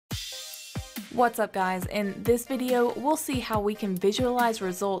What's up guys, in this video we'll see how we can visualize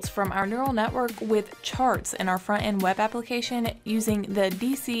results from our neural network with charts in our front-end web application using the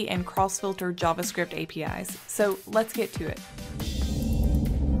DC and Crossfilter JavaScript APIs. So let's get to it.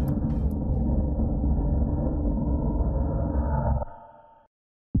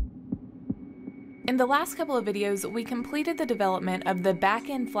 In the last couple of videos, we completed the development of the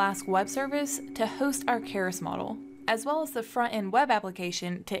back-end Flask web service to host our Keras model, as well as the front-end web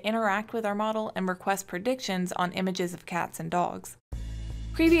application to interact with our model and request predictions on images of cats and dogs.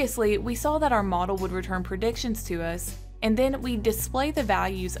 Previously, we saw that our model would return predictions to us, and then we display the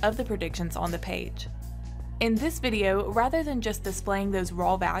values of the predictions on the page. In this video, rather than just displaying those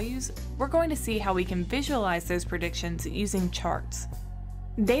raw values, we're going to see how we can visualize those predictions using charts.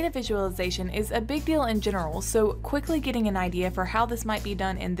 Data visualization is a big deal in general, so quickly getting an idea for how this might be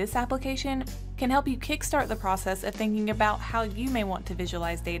done in this application can help you kickstart the process of thinking about how you may want to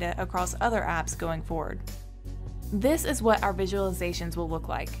visualize data across other apps going forward. This is what our visualizations will look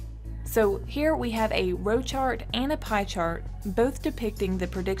like. So here we have a row chart and a pie chart, both depicting the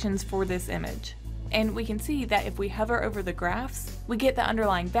predictions for this image. And we can see that if we hover over the graphs, we get the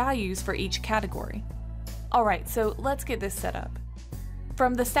underlying values for each category. Alright, so let's get this set up.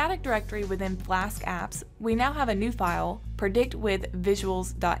 From the static directory within Flask apps, we now have a new file,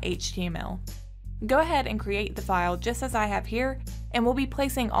 predictwithvisuals.html. Go ahead and create the file just as I have here, and we'll be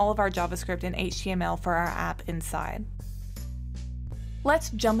placing all of our JavaScript and HTML for our app inside.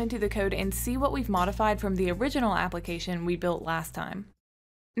 Let's jump into the code and see what we've modified from the original application we built last time.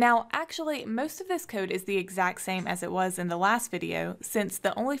 Now, actually, most of this code is the exact same as it was in the last video, since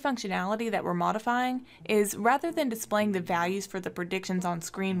the only functionality that we're modifying is, rather than displaying the values for the predictions on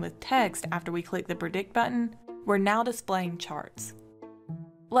screen with text after we click the predict button, we're now displaying charts.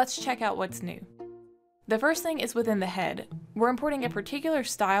 Let's check out what's new. The first thing is within the head. We're importing a particular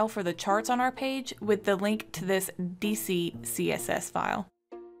style for the charts on our page with the link to this DC CSS file.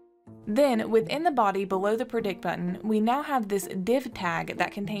 Then, within the body below the predict button, we now have this div tag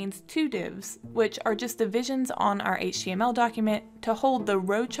that contains two divs, which are just divisions on our HTML document to hold the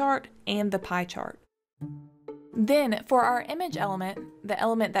row chart and the pie chart. Then, for our image element, the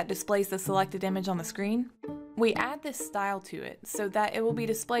element that displays the selected image on the screen, we add this style to it so that it will be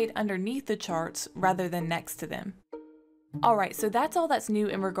displayed underneath the charts rather than next to them. Alright, so that's all that's new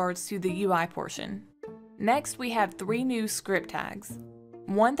in regards to the UI portion. Next, we have three new script tags.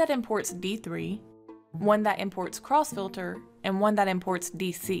 One that imports D3, one that imports Crossfilter, and one that imports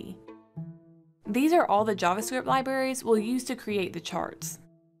DC. These are all the JavaScript libraries we'll use to create the charts.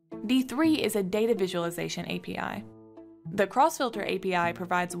 D3 is a data visualization API. The Crossfilter API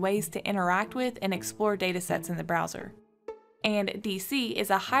provides ways to interact with and explore datasets in the browser. And DC is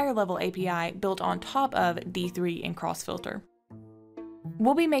a higher level API built on top of D3 and Crossfilter.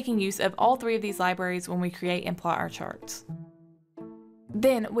 We'll be making use of all three of these libraries when we create and plot our charts.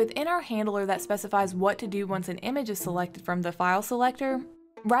 Then, within our handler that specifies what to do once an image is selected from the file selector,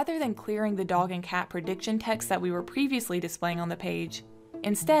 rather than clearing the dog and cat prediction text that we were previously displaying on the page,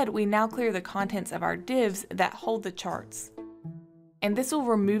 instead we now clear the contents of our divs that hold the charts. And this will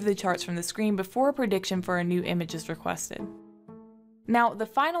remove the charts from the screen before a prediction for a new image is requested. Now, the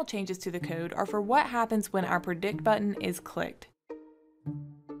final changes to the code are for what happens when our predict button is clicked.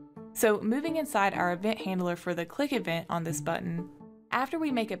 So, moving inside our event handler for the click event on this button, after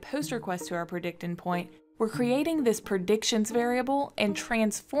we make a post request to our predict endpoint, we're creating this predictions variable and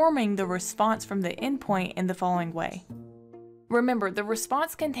transforming the response from the endpoint in the following way. Remember, the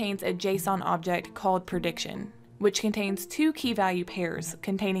response contains a JSON object called prediction, which contains two key value pairs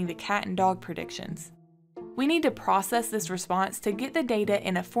containing the cat and dog predictions. We need to process this response to get the data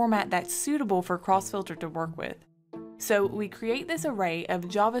in a format that's suitable for Crossfilter to work with. So we create this array of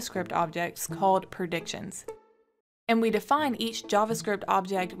JavaScript objects called predictions. And we define each JavaScript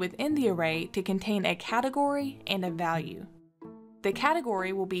object within the array to contain a category and a value. The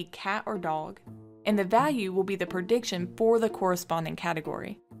category will be cat or dog, and the value will be the prediction for the corresponding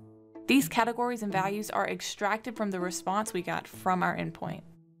category. These categories and values are extracted from the response we got from our endpoint.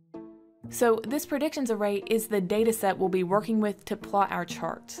 So this predictions array is the dataset we'll be working with to plot our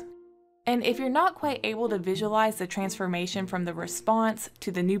charts. And if you're not quite able to visualize the transformation from the response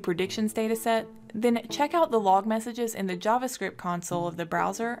to the new predictions dataset, then check out the log messages in the JavaScript console of the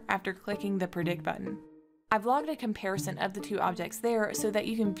browser after clicking the predict button. I've logged a comparison of the two objects there so that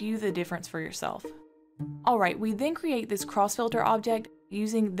you can view the difference for yourself. Alright, we then create this Crossfilter object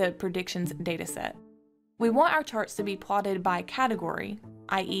using the predictions dataset. We want our charts to be plotted by category,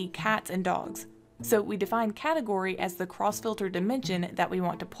 i.e. cats and dogs. So we define category as the Crossfilter dimension that we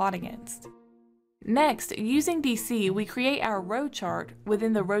want to plot against. Next, using DC, we create our row chart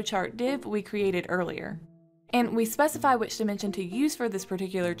within the row chart div we created earlier. And we specify which dimension to use for this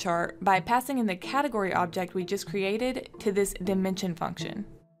particular chart by passing in the category object we just created to this dimension function.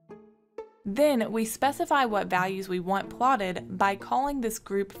 Then we specify what values we want plotted by calling this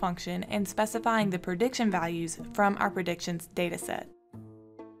group function and specifying the prediction values from our predictions dataset.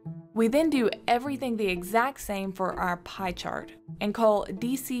 We then do everything the exact same for our pie chart and call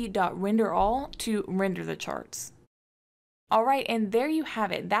dc.renderAll to render the charts. Alright, and there you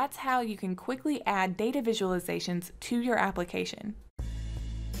have it. That's how you can quickly add data visualizations to your application.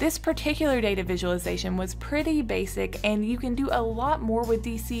 This particular data visualization was pretty basic, and you can do a lot more with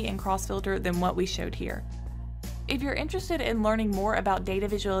DC and Crossfilter than what we showed here. If you're interested in learning more about data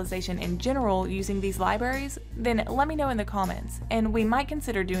visualization in general using these libraries, then let me know in the comments, and we might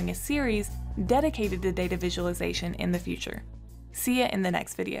consider doing a series dedicated to data visualization in the future. See ya in the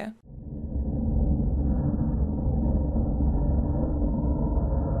next video.